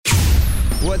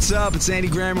What's up? It's Andy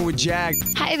Grammer with Jag.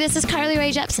 Hi, this is Carly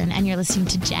Rae Jepsen, and you're listening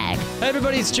to Jag. Hey,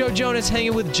 everybody, it's Joe Jonas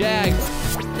hanging with Jag.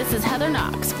 This is Heather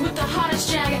Knox with the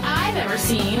hottest Jag I've ever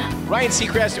seen. Ryan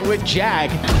Seacrest with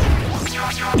Jag.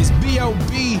 It's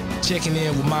B.O.B. checking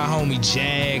in with my homie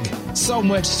Jag. So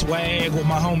much swag with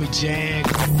my homie Jag.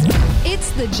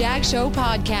 It's the Jag Show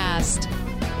podcast.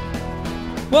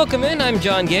 Welcome in, I'm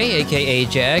John Gay, a.k.a.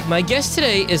 Jag. My guest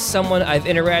today is someone I've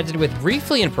interacted with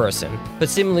briefly in person, but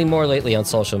seemingly more lately on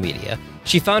social media.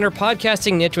 She found her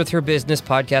podcasting niche with her business,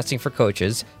 Podcasting for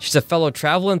Coaches. She's a fellow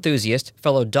travel enthusiast,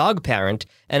 fellow dog parent,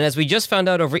 and as we just found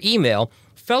out over email,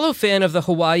 fellow fan of the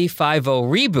Hawaii Five-0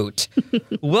 reboot.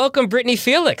 Welcome, Britany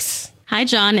Felix. Hi,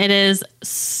 John. It is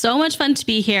so much fun to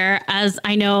be here. As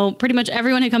I know pretty much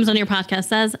everyone who comes on your podcast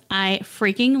says, I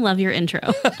freaking love your intro.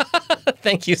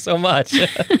 Thank you so much. A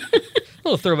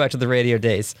little throwback to the radio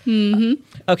days. Mm-hmm.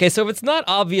 Okay, so if it's not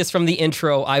obvious from the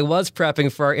intro, I was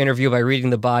prepping for our interview by reading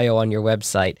the bio on your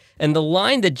website. And the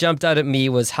line that jumped out at me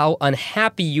was how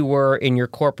unhappy you were in your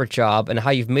corporate job and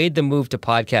how you've made the move to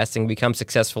podcasting and become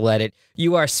successful at it.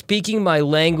 You are speaking my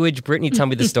language. Britany, tell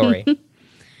me the story.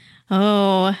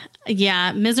 Oh,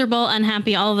 yeah. Miserable,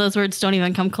 unhappy. All of those words don't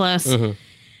even come close. Mm-hmm.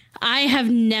 I have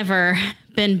never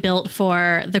been built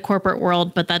for the corporate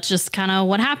world, but that's just kind of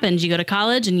what happens. You go to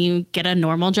college and you get a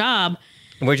normal job.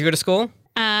 And where'd you go to school?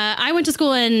 I went to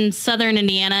school in Southern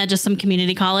Indiana, just some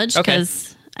community college,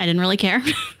 because I didn't really care.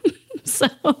 So.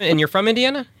 And you're from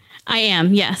Indiana? I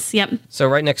am, yes. Yep. So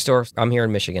right next door, I'm here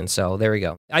in Michigan, so there we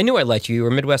go. I knew I liked you. You were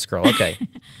a Midwest girl. Okay.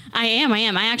 I am.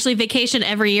 I actually vacation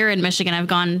every year in Michigan. I've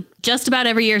gone just about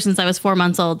every year since I was 4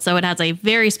 months old, so it has a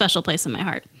very special place in my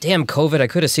heart. Damn, COVID. I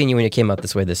could have seen you when you came out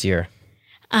this way this year.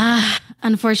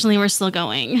 Unfortunately, we're still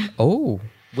going. Oh,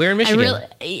 where in Michigan?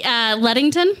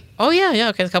 Ludington. Oh, yeah.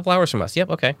 Okay, a couple hours from us. Yep,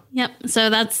 okay. Yep.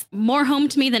 So that's more home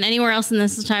to me than anywhere else in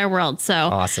this entire world. So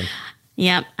awesome.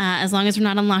 Yep. As long as we're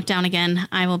not on lockdown again,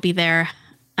 I will be there.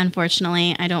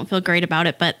 Unfortunately, I don't feel great about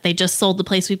it, but they just sold the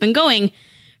place we've been going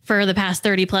for the past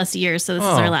 30 plus years. So this is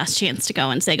our last chance to go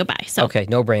and say goodbye. So okay.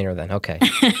 No brainer then. Okay.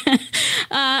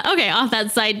 Okay. Off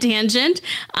that side tangent,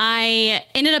 I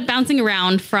ended up bouncing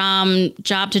around from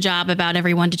job to job about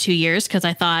every 1 to 2 years because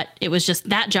I thought it was just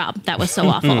that job that was so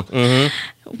awful,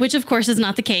 which of course is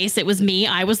not the case. It was me.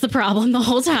 I was the problem the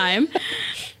whole time.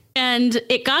 And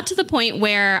it got to the point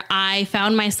where I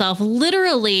found myself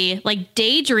literally like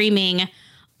daydreaming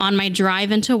on my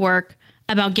drive into work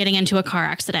about getting into a car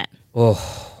accident.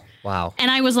 Oh, wow. And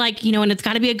I was like, and it's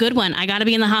got to be a good one. I got to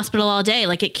be in the hospital all day.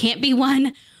 Like, it can't be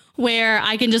one where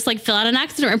I can just like fill out an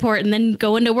accident report and then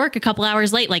go into work a couple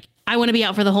hours late. Like, I want to be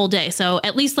out for the whole day. So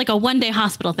at least like a 1-day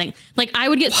hospital thing. Like, I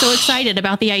would get so excited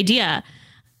about the idea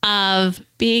of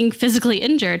being physically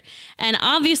injured. And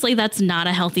obviously that's not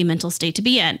a healthy mental state to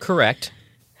be in. Correct.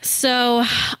 So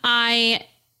I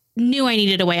knew I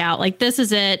needed a way out. Like, this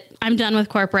is it. I'm done with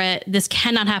corporate. This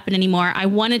cannot happen anymore. I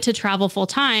wanted to travel full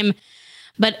time.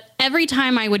 But every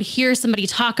time I would hear somebody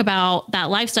talk about that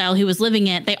lifestyle who was living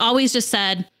it, they always just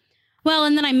said, well,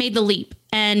 and then I made the leap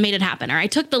and made it happen. Or I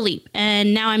took the leap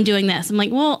and now I'm doing this. I'm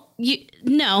like, well,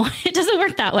 no, it doesn't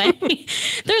work that way.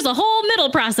 There's a whole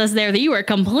middle process there that you are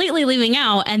completely leaving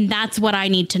out. And that's what I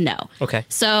need to know. Okay.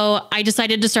 So I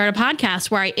decided to start a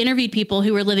podcast where I interviewed people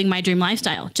who were living my dream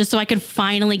lifestyle, just so I could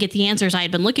finally get the answers I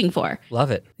had been looking for. Love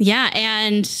it. Yeah.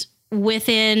 And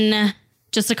within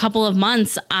just a couple of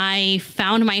months, I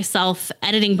found myself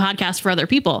editing podcasts for other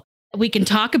people. We can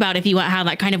talk about if you want how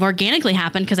that kind of organically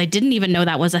happened, because I didn't even know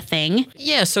that was a thing.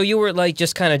 Yeah, so you were like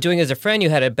just kind of doing it as a friend. You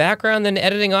had a background in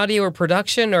editing audio or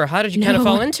production, or how did you kind of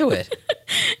fall into it?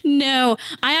 No,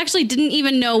 I actually didn't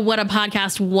even know what a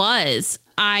podcast was.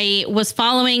 I was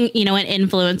following, an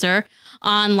influencer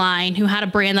online who had a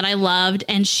brand that I loved,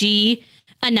 and she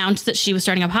announced that she was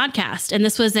starting a podcast. And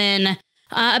this was in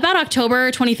about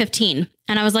October 2015.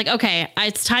 And I was like, okay,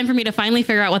 it's time for me to finally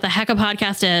figure out what the heck a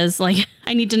podcast is. Like,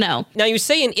 I need to know. Now, you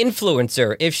say an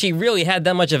influencer. If she really had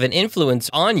that much of an influence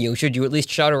on you, should you at least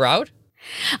shout her out?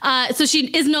 So she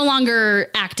is no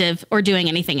longer active or doing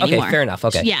anything anymore. Okay, fair enough.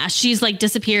 Okay. Yeah, she's like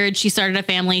disappeared. She started a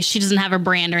family. She doesn't have a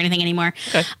brand or anything anymore.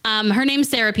 Okay. Her name's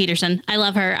Sarah Peterson. I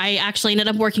love her. I actually ended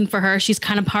up working for her. She's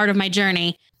kind of part of my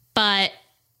journey. But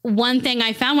one thing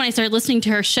I found when I started listening to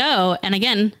her show, and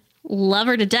again, love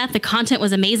her to death. The content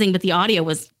was amazing, but the audio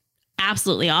was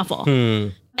absolutely awful.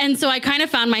 And so I kind of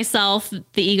found myself,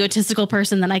 the egotistical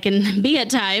person that I can be at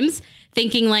times,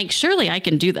 thinking like, surely I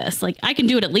can do this. Like, I can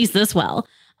do it at least this well.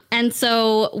 And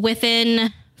so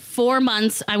within 4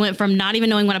 months, I went from not even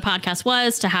knowing what a podcast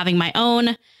was to having my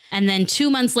own. And then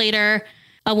 2 months later,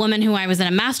 a woman who I was in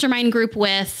a mastermind group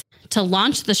with to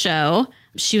launch the show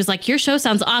She was like, your show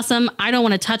sounds awesome. I don't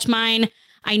want to touch mine.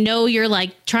 I know you're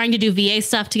like trying to do VA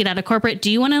stuff to get out of corporate. Do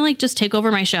you want to like just take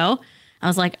over my show? I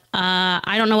was like,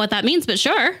 I don't know what that means, but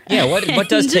sure. Yeah, what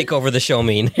does take over the show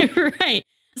mean? Right.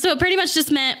 So it pretty much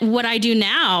just meant what I do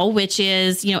now, which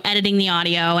is, editing the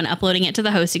audio and uploading it to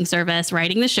the hosting service,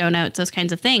 writing the show notes, those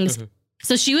kinds of things. Mm-hmm.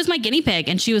 So she was my guinea pig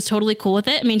and she was totally cool with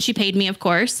it. I mean, she paid me, of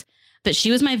course, but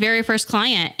she was my very first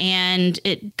client. And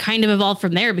it kind of evolved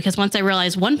from there because once I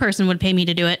realized one person would pay me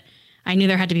to do it, I knew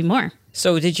there had to be more.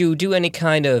 So did you do any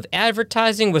kind of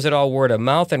advertising? Was it all word of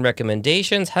mouth and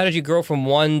recommendations? How did you grow from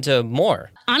one to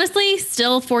more? Honestly,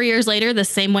 still 4 years later, the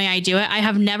same way I do it. I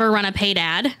have never run a paid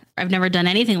ad. I've never done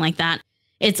anything like that.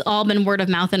 It's all been word of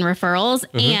mouth and referrals.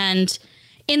 Mm-hmm. And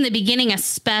in the beginning,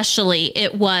 especially,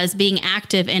 it was being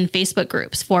active in Facebook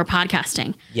groups for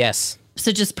podcasting. Yes.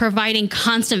 So just providing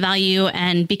constant value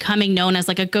and becoming known as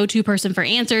like a go-to person for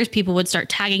answers. People would start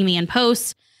tagging me in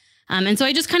posts. And so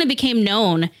I just kind of became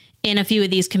known in a few of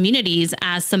these communities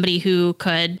as somebody who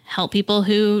could help people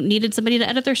who needed somebody to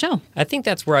edit their show. I think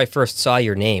that's where I first saw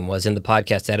your name was in the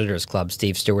Podcast Editors Club,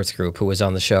 Steve Stewart's group, who was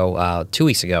on the show 2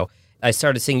 weeks ago. I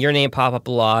started seeing your name pop up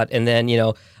a lot. And then,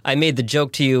 I made the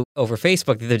joke to you over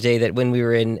Facebook the other day that when we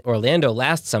were in Orlando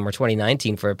last summer,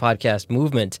 2019, for a podcast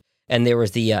movement, and there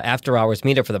was the after hours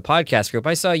meetup for the podcast group,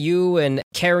 I saw you and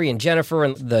Carrie and Jennifer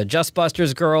and the Just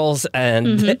Busters girls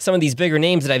and some of these bigger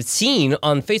names that I've seen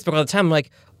on Facebook all the time. I'm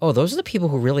like, oh, those are the people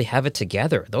who really have it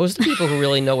together. Those are the people who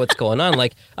really know what's going on.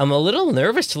 Like, I'm a little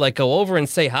nervous to like go over and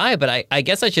say hi, but I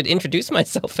guess I should introduce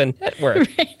myself and network.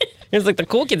 Right. It's like the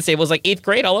cool kids say it was like 8th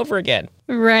grade all over again.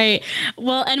 Right.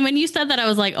 Well, and when you said that, I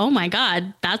was like, oh my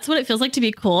God, that's what it feels like to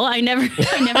be cool. I never knew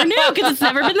because it's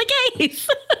never been the case.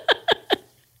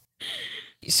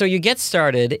 So you get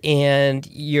started and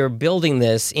you're building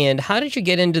this. And how did you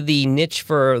get into the niche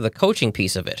for the coaching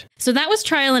piece of it? So that was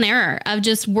trial and error of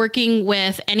just working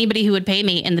with anybody who would pay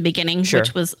me in the beginning, sure,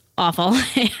 which was awful.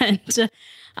 And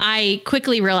I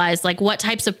quickly realized like what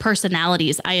types of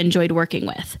personalities I enjoyed working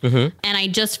with. Mm-hmm. And I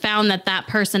just found that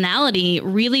personality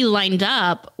really lined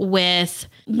up with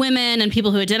women and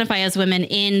people who identify as women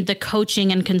in the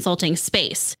coaching and consulting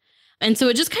space. And so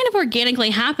it just kind of organically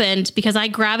happened because I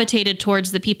gravitated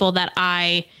towards the people that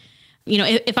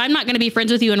if I'm not going to be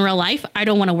friends with you in real life, I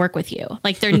don't want to work with you.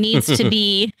 Like there needs to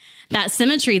be that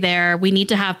symmetry there. We need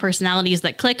to have personalities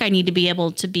that click. I need to be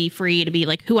able to be free to be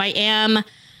like who I am.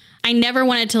 I never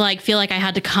wanted to like feel like I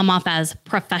had to come off as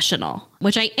professional,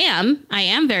 which I am. I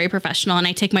am very professional and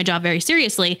I take my job very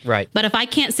seriously. Right. But if I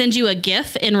can't send you a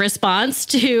GIF in response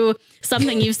to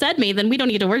something you've said me, then we don't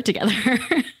need to work together.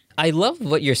 I love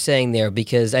what you're saying there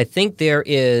because I think there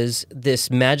is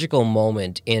this magical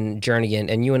moment in Journey,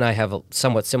 and you and I have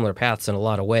somewhat similar paths in a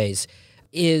lot of ways,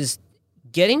 is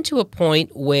getting to a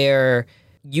point where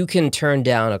you can turn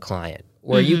down a client,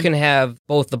 where you can have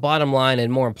both the bottom line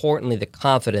and more importantly, the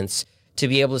confidence to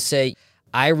be able to say,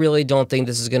 I really don't think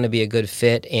this is going to be a good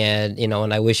fit and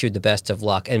I wish you the best of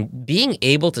luck. And being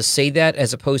able to say that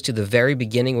as opposed to the very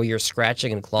beginning where you're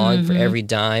scratching and clawing for every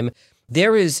dime,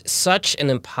 there is such an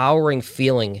empowering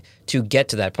feeling to get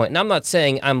to that point. And I'm not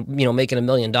saying I'm, making $1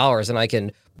 million and I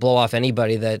can blow off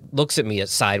anybody that looks at me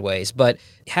sideways, but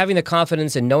having the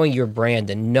confidence and knowing your brand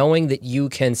and knowing that you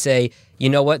can say, you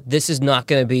know what, this is not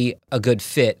going to be a good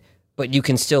fit, but you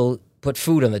can still put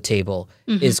food on the table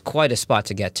is quite a spot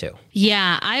to get to.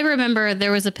 Yeah, I remember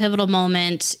there was a pivotal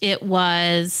moment. It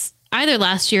was either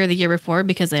last year or the year before,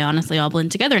 because they honestly all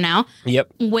blend together now. Yep.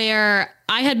 Where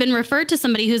I had been referred to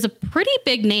somebody who's a pretty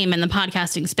big name in the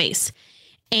podcasting space.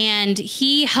 And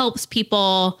he helps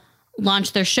people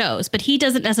launch their shows, but he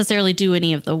doesn't necessarily do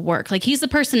any of the work. Like he's the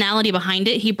personality behind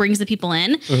it. He brings the people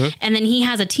in and then he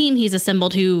has a team he's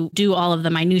assembled who do all of the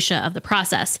minutia of the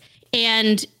process.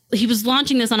 And he was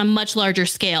launching this on a much larger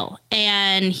scale.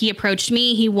 And he approached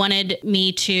me. He wanted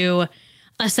me to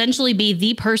essentially be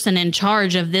the person in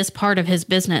charge of this part of his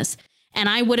business. And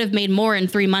I would have made more in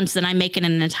 3 months than I make in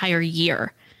an entire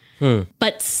year.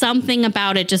 But something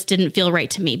about it just didn't feel right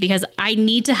to me because I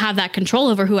need to have that control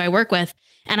over who I work with.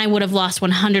 And I would have lost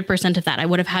 100% of that. I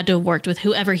would have had to have worked with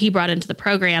whoever he brought into the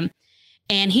program.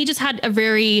 And he just had a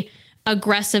very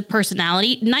aggressive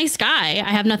personality. Nice guy. I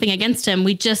have nothing against him.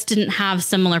 We just didn't have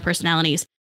similar personalities.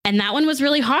 And that one was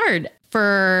really hard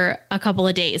for a couple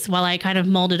of days while I kind of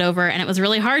mulled it over. And it was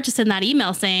really hard to send that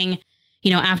email saying,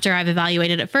 after I've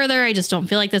evaluated it further, I just don't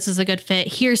feel like this is a good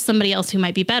fit. Here's somebody else who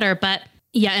might be better. But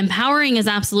yeah, empowering is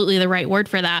absolutely the right word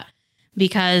for that.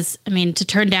 Because, to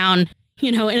turn down,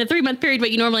 in a 3-month period,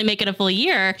 what you normally make in a full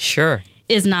year sure,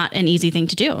 is not an easy thing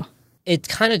to do. it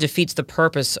kind of defeats the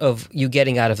purpose of you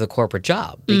getting out of the corporate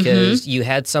job because you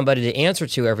had somebody to answer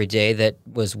to every day that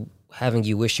was having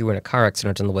you wish you were in a car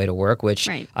accident on the way to work, which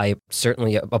I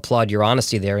certainly applaud your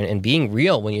honesty there and being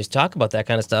real when you talk about that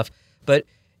kind of stuff. But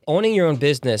owning your own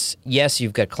business, yes,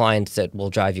 you've got clients that will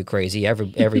drive you crazy.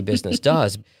 Every business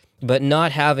does. But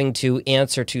not having to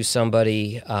answer to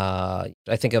somebody, I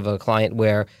think of a client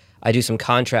where I do some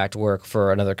contract work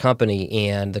for another company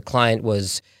and the client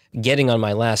was getting on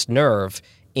my last nerve.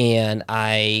 And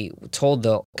I told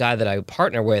the guy that I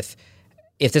partner with,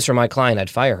 if this were my client, I'd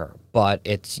fire her. But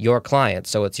it's your client,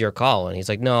 so it's your call. And he's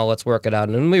like, no, let's work it out.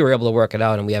 And we were able to work it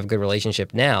out and we have a good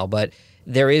relationship now. But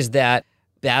there is that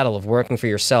battle of working for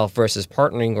yourself versus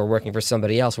partnering or working for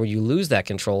somebody else where you lose that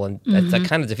control. And that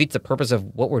kind of defeats the purpose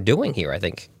of what we're doing here, I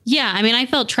think. Yeah. I mean, I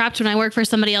felt trapped when I worked for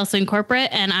somebody else in corporate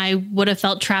and I would have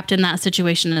felt trapped in that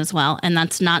situation as well. And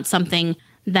that's not something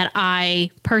that I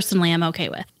personally am okay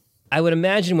with. I would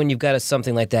imagine when you've got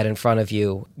something like that in front of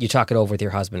you, you talk it over with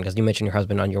your husband because you mentioned your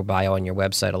husband on your bio on your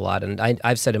website a lot. And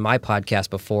I've said in my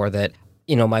podcast before that,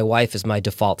 my wife is my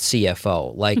default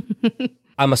CFO. Like,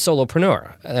 I'm a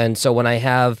solopreneur. And so when I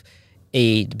have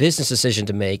a business decision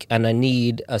to make and I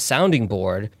need a sounding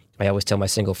board, I always tell my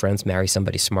single friends, marry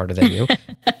somebody smarter than you.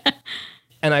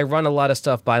 And I run a lot of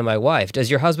stuff by my wife.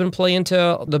 Does your husband play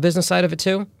into the business side of it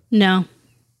too? No.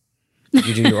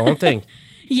 You do your own thing.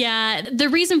 Yeah. The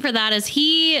reason for that is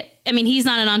he's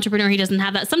not an entrepreneur. He doesn't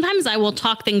have that. Sometimes I will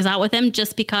talk things out with him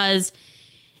just because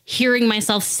hearing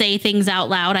myself say things out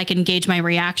loud, I can gauge my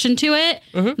reaction to it.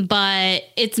 But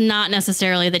it's not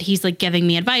necessarily that he's like giving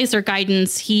me advice or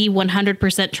guidance. He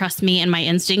 100% trusts me and my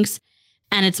instincts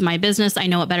and it's my business. I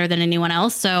know it better than anyone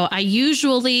else. So I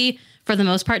usually, for the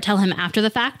most part, tell him after the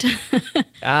fact.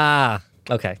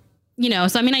 Okay.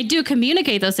 So I do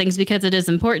communicate those things because it is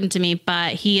important to me,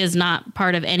 but he is not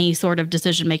part of any sort of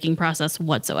decision-making process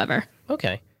whatsoever.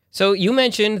 Okay. So you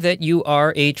mentioned that you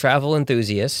are a travel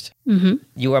enthusiast.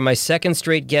 You are my second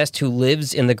straight guest who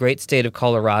lives in the great state of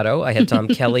Colorado. I had Tom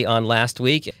Kelly on last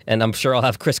week, and I'm sure I'll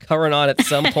have Chris Curran on at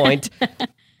some point.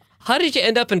 How did you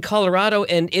end up in Colorado?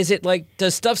 And is it like,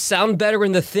 does stuff sound better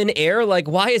in the thin air? Like,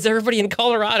 why is everybody in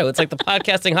Colorado? It's like the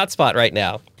podcasting hotspot right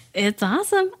now. It's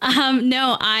awesome.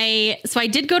 So I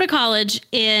did go to college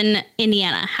in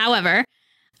Indiana. However,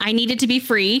 I needed to be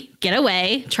free, get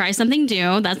away, try something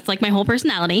new. That's like my whole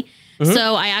personality.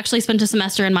 So I actually spent a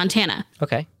semester in Montana.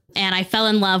 Okay. And I fell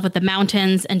in love with the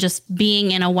mountains and just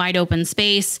being in a wide open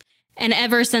space. And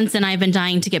ever since then, I've been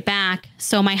dying to get back.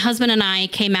 So my husband and I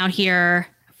came out here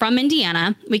from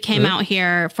Indiana. We came out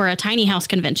here for a tiny house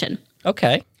convention.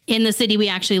 Okay. In the city we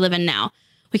actually live in now.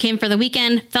 We came for the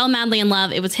weekend, fell madly in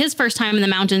love. It was his first time in the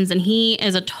mountains and he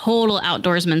is a total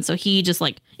outdoorsman. So he just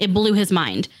it blew his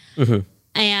mind.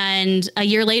 And a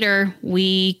year later,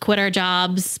 we quit our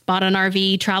jobs, bought an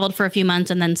RV, traveled for a few months,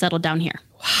 and then settled down here.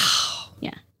 Wow.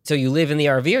 Yeah. So you live in the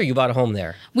RV or you bought a home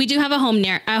there? We do have a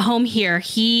home here.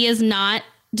 He is not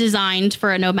designed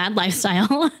for a nomad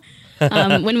lifestyle.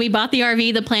 When we bought the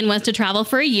RV, the plan was to travel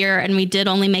for a year, and we did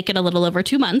only make it a little over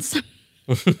 2 months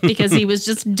because he was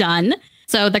just done.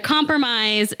 So the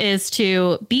compromise is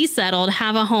to be settled,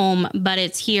 have a home, but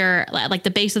it's here, like the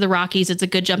base of the Rockies. It's a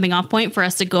good jumping off point for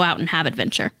us to go out and have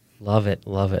adventure. Love it.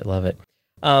 Love it. Love it.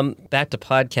 Back to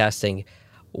podcasting.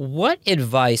 What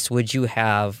advice would you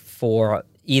have for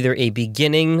either a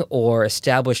beginning or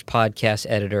established podcast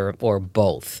editor or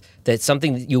both? That's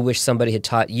something that you wish somebody had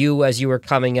taught you as you were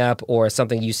coming up or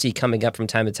something you see coming up from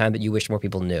time to time that you wish more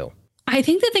people knew? I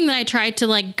think the thing that I try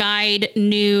to guide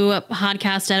new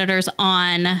podcast editors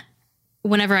on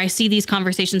whenever I see these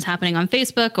conversations happening on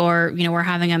Facebook or, we're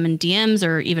having them in DMs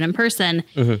or even in person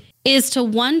is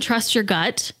to trust your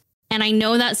gut. And I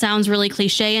know that sounds really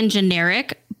cliche and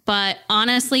generic, but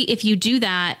honestly, if you do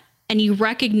that and you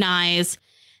recognize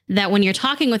that when you're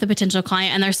talking with a potential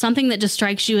client and there's something that just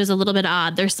strikes you as a little bit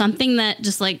odd, there's something that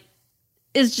just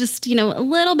is just, a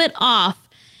little bit off,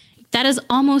 that is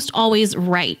almost always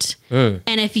right. And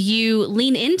if you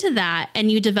lean into that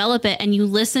and you develop it and you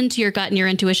listen to your gut and your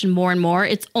intuition more and more,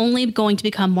 it's only going to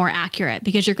become more accurate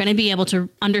because you're going to be able to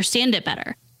understand it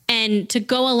better. And to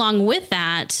go along with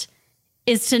that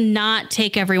is to not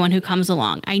take everyone who comes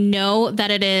along. I know that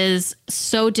it is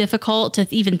so difficult to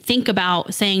even think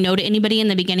about saying no to anybody in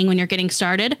the beginning when you're getting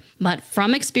started. But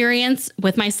from experience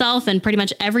with myself and pretty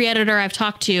much every editor I've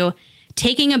talked to,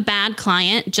 taking a bad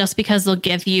client just because they'll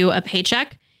give you a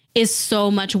paycheck is so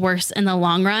much worse in the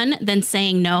long run than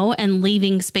saying no and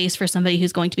leaving space for somebody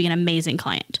who's going to be an amazing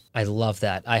client. I love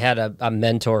that. I had a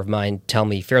mentor of mine tell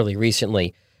me fairly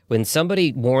recently, when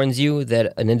somebody warns you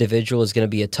that an individual is going to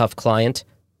be a tough client,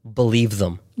 believe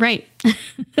them. Right.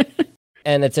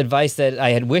 And it's advice that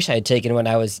I had wished I had taken when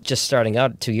I was just starting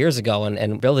out 2 years ago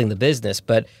and building the business.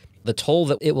 But the toll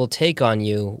that it will take on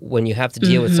you when you have to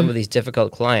deal with some of these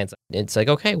difficult clients, it's like,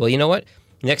 okay, well, you know what?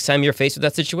 Next time you're faced with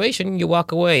that situation, you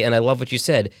walk away. And I love what you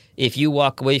said. If you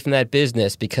walk away from that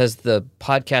business because the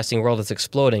podcasting world is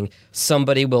exploding,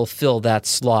 somebody will fill that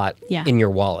slot in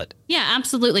your wallet. Yeah,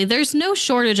 absolutely. There's no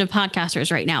shortage of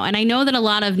podcasters right now. And I know that a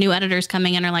lot of new editors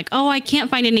coming in are like, oh, I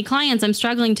can't find any clients. I'm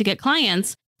struggling to get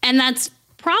clients. And that's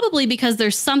probably because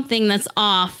there's something that's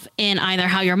off in either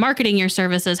how you're marketing your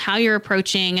services, how you're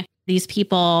approaching these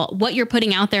people, what you're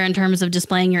putting out there in terms of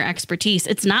displaying your expertise.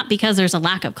 It's not because there's a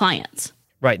lack of clients.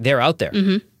 Right. They're out there.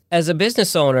 As a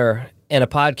business owner and a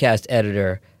podcast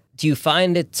editor, do you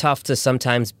find it tough to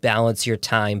sometimes balance your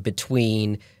time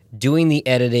between doing the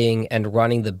editing and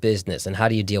running the business? And how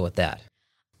do you deal with that?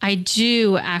 I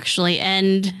do, actually.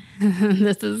 And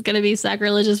this is going to be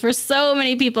sacrilegious for so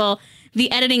many people.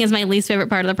 The editing is my least favorite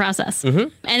part of the process.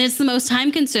 And it's the most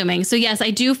time consuming. So yes,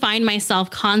 I do find myself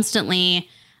constantly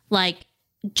like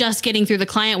just getting through the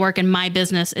client work, and my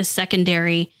business is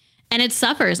secondary. And it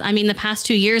suffers. I mean, the past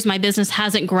 2 years, my business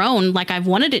hasn't grown like I've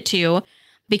wanted it to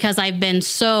because I've been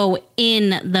so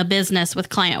in the business with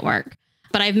client work.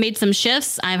 But I've made some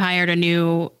shifts. I've hired a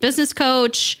new business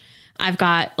coach. I've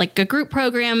got like a group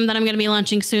program that I'm going to be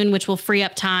launching soon, which will free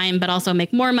up time, but also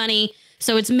make more money.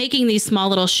 So it's making these small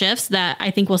little shifts that I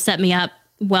think will set me up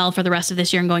well for the rest of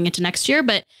this year and going into next year.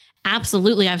 But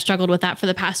absolutely, I've struggled with that for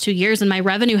the past 2 years, and my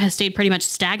revenue has stayed pretty much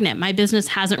stagnant. My business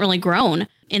hasn't really grown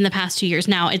in the past 2 years.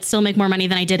 Now, it still make more money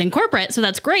than I did in corporate, so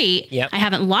that's great. I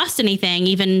haven't lost anything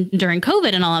even during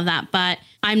COVID and all of that, but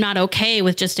I'm not okay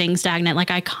with just staying stagnant. Like,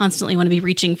 I constantly want to be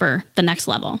reaching for the next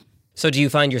level. So do you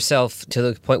find yourself to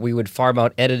the point where you would farm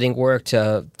out editing work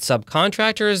to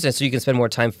subcontractors and so you can spend more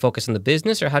time focused on the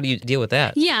business, or how do you deal with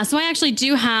that? Yeah, so I actually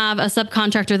do have a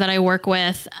subcontractor that I work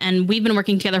with, and we've been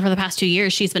working together for the past 2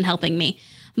 years. She's been helping me.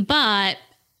 But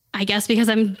I guess because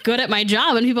I'm good at my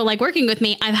job and people like working with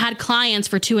me, I've had clients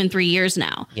for 2 and 3 years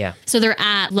now. Yeah. So they're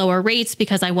at lower rates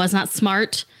because I was not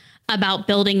smart about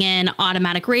building in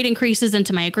automatic rate increases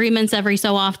into my agreements every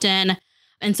so often.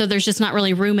 And so there's just not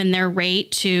really room in their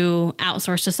rate to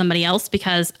outsource to somebody else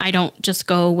because I don't just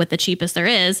go with the cheapest there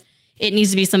is. It needs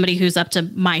to be somebody who's up to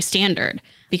my standard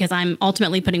because I'm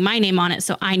ultimately putting my name on it.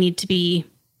 So I need to be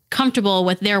comfortable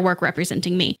with their work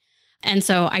representing me. And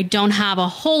so I don't have a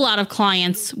whole lot of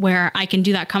clients where I can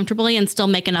do that comfortably and still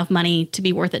make enough money to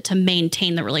be worth it to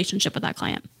maintain the relationship with that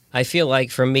client. I feel like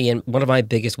for me, and one of my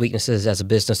biggest weaknesses as a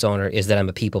business owner is that I'm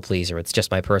a people pleaser. It's just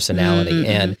my personality.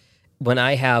 And when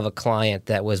I have a client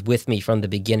that was with me from the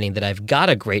beginning that I've got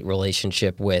a great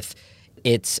relationship with,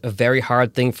 it's a very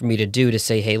hard thing for me to do to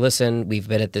say, hey, listen, we've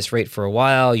been at this rate for a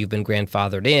while. You've been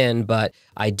grandfathered in, but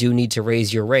I do need to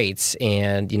raise your rates.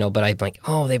 And, but I'm like,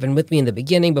 oh, they've been with me in the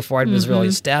beginning before I was really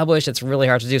established. It's really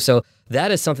hard to do. So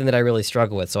that is something that I really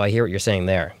struggle with. So I hear what you're saying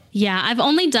there. Yeah, I've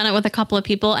only done it with a couple of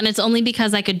people, and it's only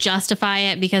because I could justify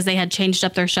it because they had changed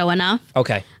up their show enough.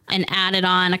 Okay. And added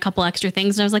on a couple extra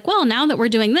things. And I was like, well, now that we're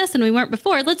doing this and we weren't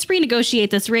before, let's renegotiate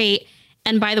this rate.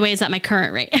 And by the way, it's at my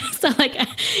current rate. So like,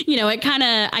 it kind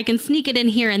of, I can sneak it in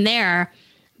here and there.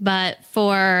 But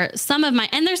for some of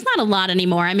and there's not a lot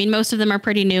anymore. I mean, most of them are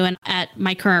pretty new and at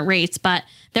my current rates, but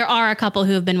there are a couple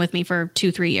who have been with me for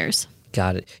 2-3 years.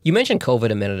 Got it. You mentioned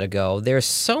COVID a minute ago. There's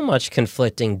so much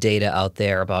conflicting data out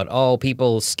there about,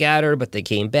 people scattered, but they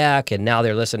came back and now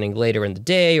they're listening later in the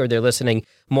day, or they're listening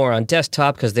more on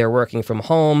desktop because they're working from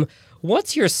home.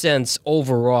 What's your sense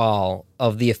overall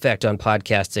of the effect on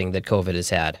podcasting that COVID has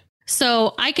had?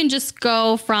 So I can just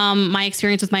go from my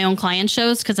experience with my own client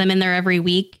shows because I'm in there every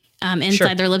week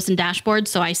inside their Libsyn dashboard.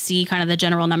 So I see kind of the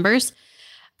general numbers.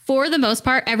 For the most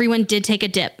part, everyone did take a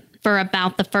dip for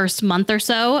about the first month or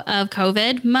so of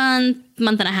COVID, month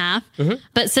and a half.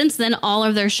 But since then, all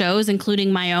of their shows,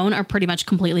 including my own, are pretty much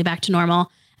completely back to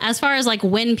normal. As far as like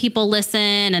when people listen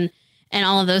and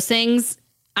all of those things,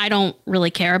 I don't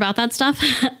really care about that stuff.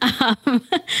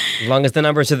 As long as the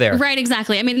numbers are there. Right,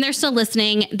 exactly. I mean, they're still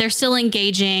listening. They're still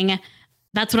engaging.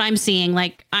 That's what I'm seeing.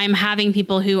 Like, I'm having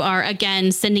people who are,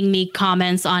 again, sending me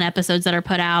comments on episodes that are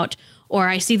put out, or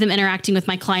I see them interacting with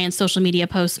my clients' social media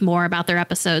posts more about their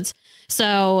episodes.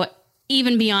 So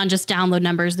even beyond just download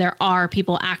numbers, there are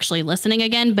people actually listening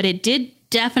again, but it did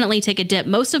definitely take a dip.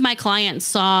 Most of my clients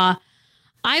saw,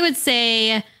 I would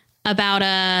say, about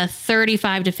a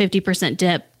 35 to 50%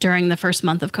 dip during the first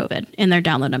month of COVID in their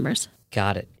download numbers.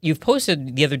 Got it. You've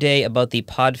posted the other day about the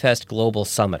PodFest Global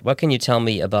Summit. What can you tell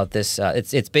me about this?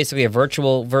 It's basically a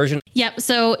virtual version. Yep.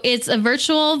 So it's a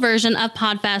virtual version of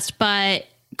PodFest, but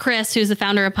Chris, who's the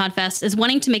founder of PodFest, is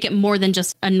wanting to make it more than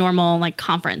just a normal like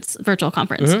conference, virtual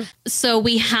conference. So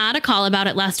we had a call about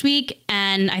it last week,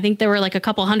 and I think there were like a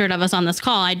couple hundred of us on this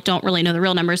call. I don't really know the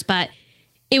real numbers, but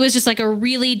it was just like a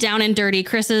really down and dirty.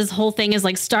 Chris's whole thing is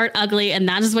like start ugly, and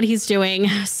that is what he's doing.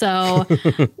 So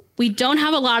we don't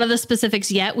have a lot of the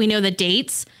specifics yet. We know the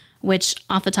dates, which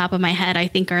off the top of my head, I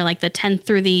think are like the 10th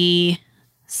through the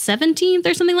 17th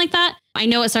or something like that. I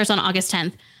know it starts on August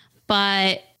 10th,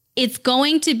 but it's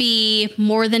going to be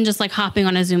more than just like hopping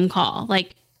on a Zoom call.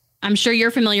 Like, I'm sure you're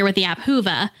familiar with the app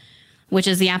Hoova, which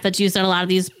is the app that's used at a lot of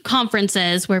these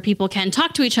conferences where people can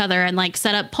talk to each other and like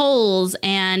set up polls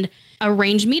and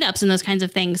arrange meetups and those kinds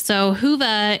of things. So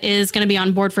Hoova is going to be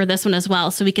on board for this one as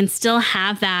well. So we can still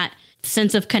have that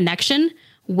sense of connection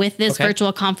with this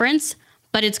virtual conference,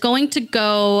 but it's going to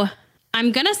go,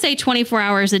 I'm going to say 24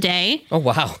 hours a day. Oh,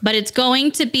 wow. But it's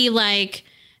going to be like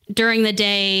during the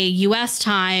day US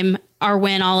time are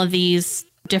when all of these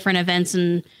different events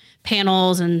and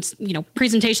panels and, you know,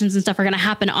 presentations and stuff are going to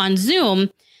happen on Zoom.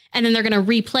 And then they're going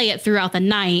to replay it throughout the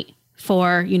night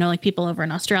for, you know, like people over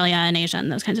in Australia and Asia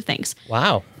and those kinds of things.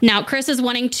 Wow. Now, Chris is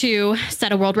wanting to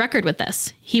set a world record with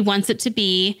this. He wants it to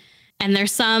be, and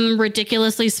there's some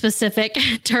ridiculously specific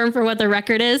term for what the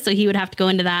record is, so he would have to go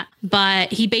into that.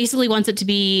 But he basically wants it to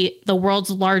be the world's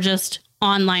largest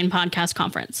online podcast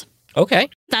conference. Okay.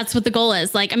 That's what the goal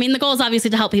is. Like, I mean, the goal is obviously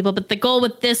to help people, but the goal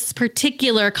with this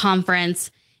particular conference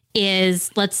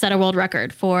is let's set a world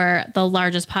record for the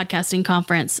largest podcasting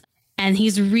conference. And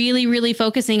he's really, really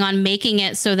focusing on making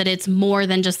it so that it's more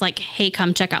than just like, hey,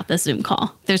 come check out this Zoom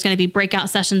call. There's going to be breakout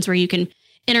sessions where you can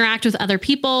interact with other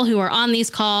people who are on these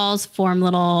calls, form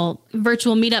little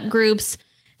virtual meetup groups.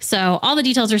 So all the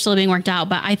details are still being worked out,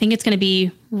 but I think it's going to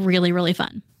be really, really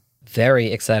fun.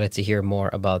 Very excited to hear more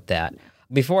about that.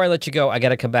 Before I let you go, I got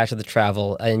to come back to the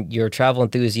travel. And you're a travel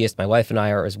enthusiast. My wife and I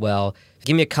are as well.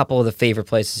 Give me a couple of the favorite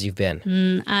places you've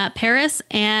been. Paris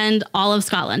and all of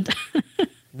Scotland.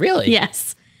 Really?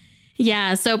 Yes.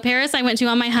 Yeah. So Paris, I went to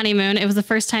on my honeymoon. It was the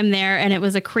first time there, and it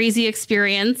was a crazy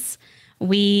experience.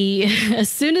 As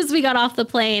soon as we got off the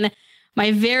plane,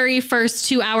 my very first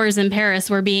 2 hours in Paris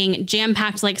were being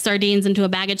jam-packed like sardines into a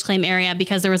baggage claim area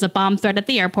because there was a bomb threat at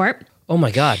the airport. Oh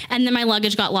my God. And then my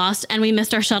luggage got lost and we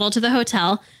missed our shuttle to the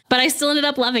hotel, but I still ended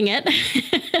up loving it.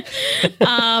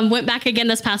 Went back again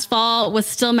this past fall, was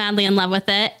still madly in love with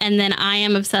it. And then I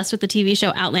am obsessed with the TV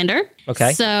show Outlander.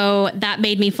 Okay. So that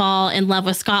made me fall in love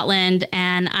with Scotland,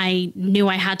 and I knew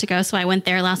I had to go. So I went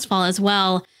there last fall as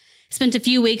well. Spent a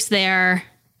few weeks there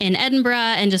in Edinburgh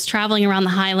and just traveling around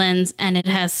the Highlands, and it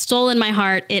has stolen my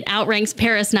heart. It outranks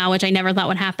Paris now, which I never thought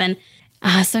would happen.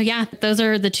 So yeah, those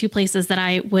are the two places that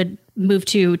I would move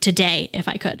to today if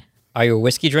I could. Are you a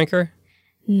whiskey drinker?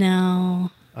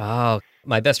 No. Oh,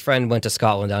 my best friend went to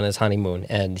Scotland on his honeymoon,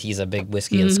 and he's a big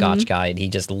whiskey and scotch guy, and he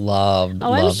just loved.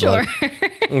 I'm sure.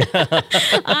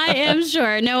 I am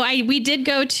sure. No, we did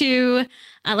go to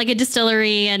like a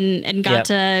distillery and got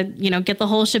to, you know, get the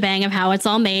whole shebang of how it's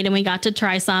all made, and we got to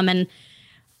try some, and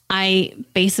I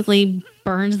basically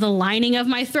burned the lining of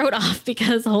my throat off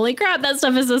because holy crap, that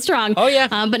stuff is so strong. Oh yeah.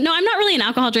 But no, I'm not really an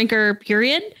alcohol drinker,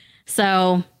 period.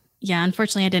 So yeah,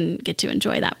 unfortunately I didn't get to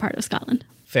enjoy that part of Scotland.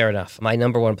 Fair enough. My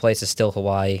number one place is still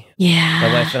Hawaii. Yeah.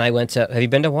 My wife and I went to, have you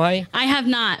been to Hawaii? I have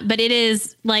not, but it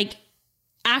is like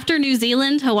after New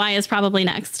Zealand, Hawaii is probably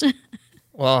next.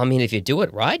 Well, I mean, if you do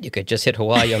it right, you could just hit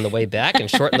Hawaii on the way back and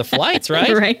shorten the flights,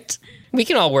 right? Right. We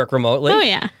can all work remotely. Oh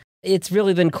yeah. It's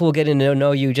really been cool getting to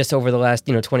know you just over the last,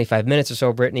 25 minutes or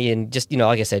so, Britany. And just,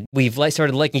 like I said, we've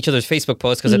started liking each other's Facebook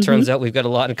posts because it turns out we've got a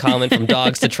lot in common, from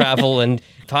dogs to travel and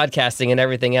podcasting and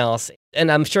everything else.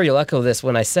 And I'm sure you'll echo this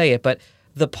when I say it, but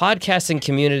the podcasting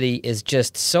community is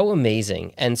just so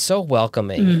amazing and so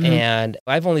welcoming. And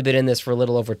I've only been in this for a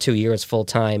little over 2 years full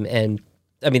time. And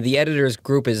I mean, the editors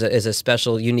group is a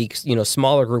special, unique,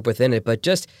 smaller group within it, but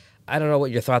just, I don't know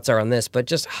what your thoughts are on this, but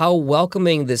just how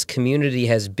welcoming this community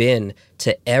has been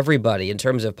to everybody in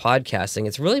terms of podcasting.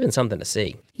 It's really been something to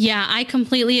see. Yeah, I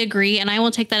completely agree. And I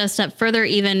will take that a step further,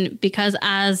 even because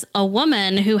as a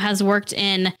woman who has worked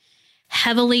in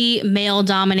heavily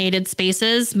male-dominated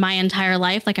spaces my entire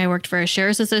life, like I worked for a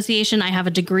sheriff's association, I have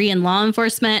a degree in law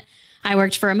enforcement, I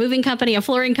worked for a moving company, a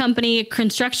flooring company, a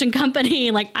construction company.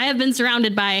 Like, I have been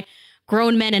surrounded by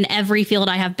grown men in every field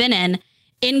I have been in,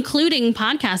 including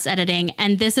podcast editing.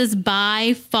 And this is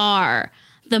by far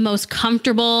the most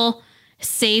comfortable,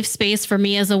 safe space for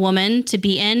me as a woman to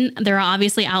be in. There are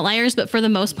obviously outliers, but for the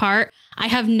most part, I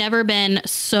have never been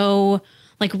so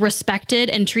respected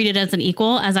and treated as an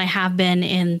equal as I have been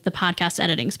in the podcast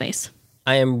editing space.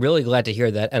 I am really glad to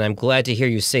hear that, and I'm glad to hear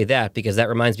you say that because that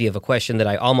reminds me of a question that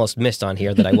I almost missed on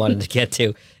here that I wanted to get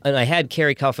to. And I had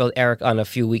Carrie Caulfield-Arick on a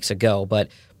few weeks ago, but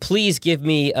please give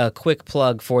me a quick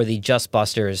plug for the Just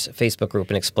Busters Facebook group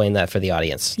and explain that for the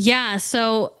audience. Yeah,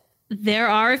 so there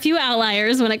are a few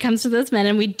outliers when it comes to this men,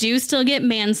 and we do still get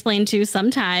mansplained to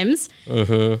sometimes.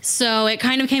 Mm-hmm. So it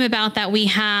kind of came about that we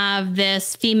have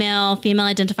this female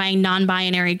identifying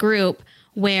non-binary group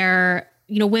where,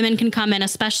 you know, women can come in,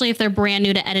 especially if they're brand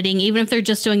new to editing, even if they're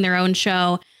just doing their own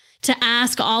show, to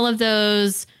ask all of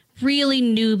those really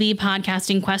newbie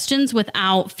podcasting questions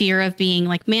without fear of being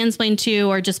like mansplained to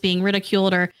or just being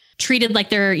ridiculed or treated like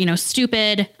they're, you know,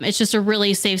 stupid. It's just a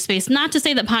really safe space. Not to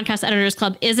say that Podcast Editors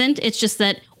Club isn't. It's just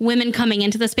that women coming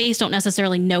into the space don't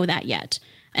necessarily know that yet.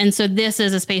 And so this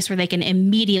is a space where they can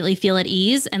immediately feel at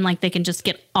ease and like they can just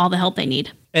get all the help they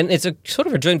need. And it's a sort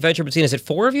of a joint venture between, is it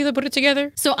 4 of you that put it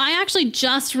together? So I actually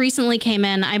just recently came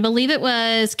in. I believe it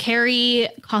was Carrie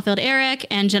Caulfield-Arick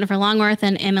and Jennifer Longworth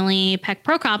and Emily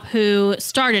Peck-Prokop who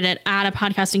started it at a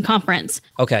podcasting conference.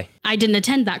 Okay. I didn't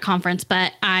attend that conference,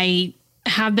 but I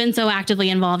have been so actively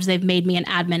involved, they've made me an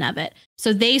admin of it.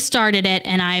 So they started it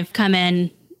and I've come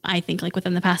in, I think like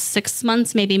within the past 6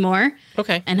 months, maybe more.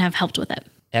 Okay. And have helped with it.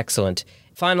 Excellent.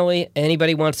 Finally,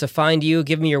 anybody wants to find you,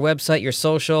 give me your website, your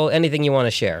social, anything you want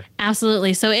to share.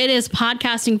 Absolutely. So it is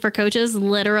Podcasting for Coaches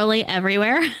literally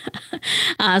everywhere.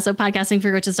 So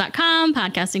podcastingforcoaches.com,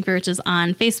 Podcasting for Coaches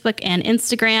on Facebook and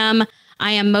Instagram.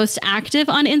 I am most active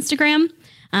on Instagram.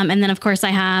 And then, of course,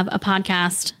 I have a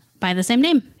podcast by the same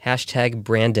name. Hashtag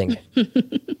branding.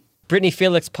 Britany,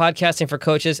 Felix, Podcasting for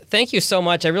Coaches, thank you so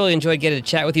much. I really enjoyed getting to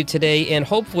chat with you today, and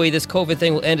hopefully this COVID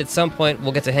thing will end at some point.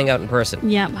 We'll get to hang out in person.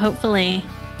 Yep, hopefully.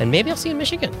 And maybe I'll see you in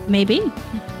Michigan. Maybe.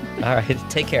 All right,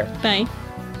 take care. Bye.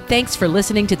 Thanks for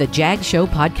listening to the Jag Show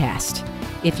podcast.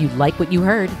 If you like what you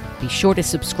heard, be sure to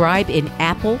subscribe in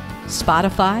Apple,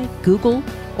 Spotify, Google,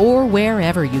 or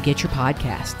wherever you get your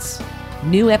podcasts.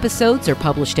 New episodes are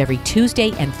published every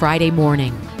Tuesday and Friday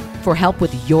morning. For help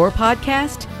with your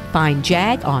podcast, find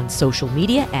Jag on social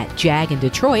media at Jag in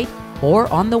Detroit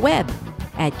or on the web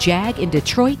at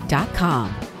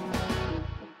jagindetroit.com.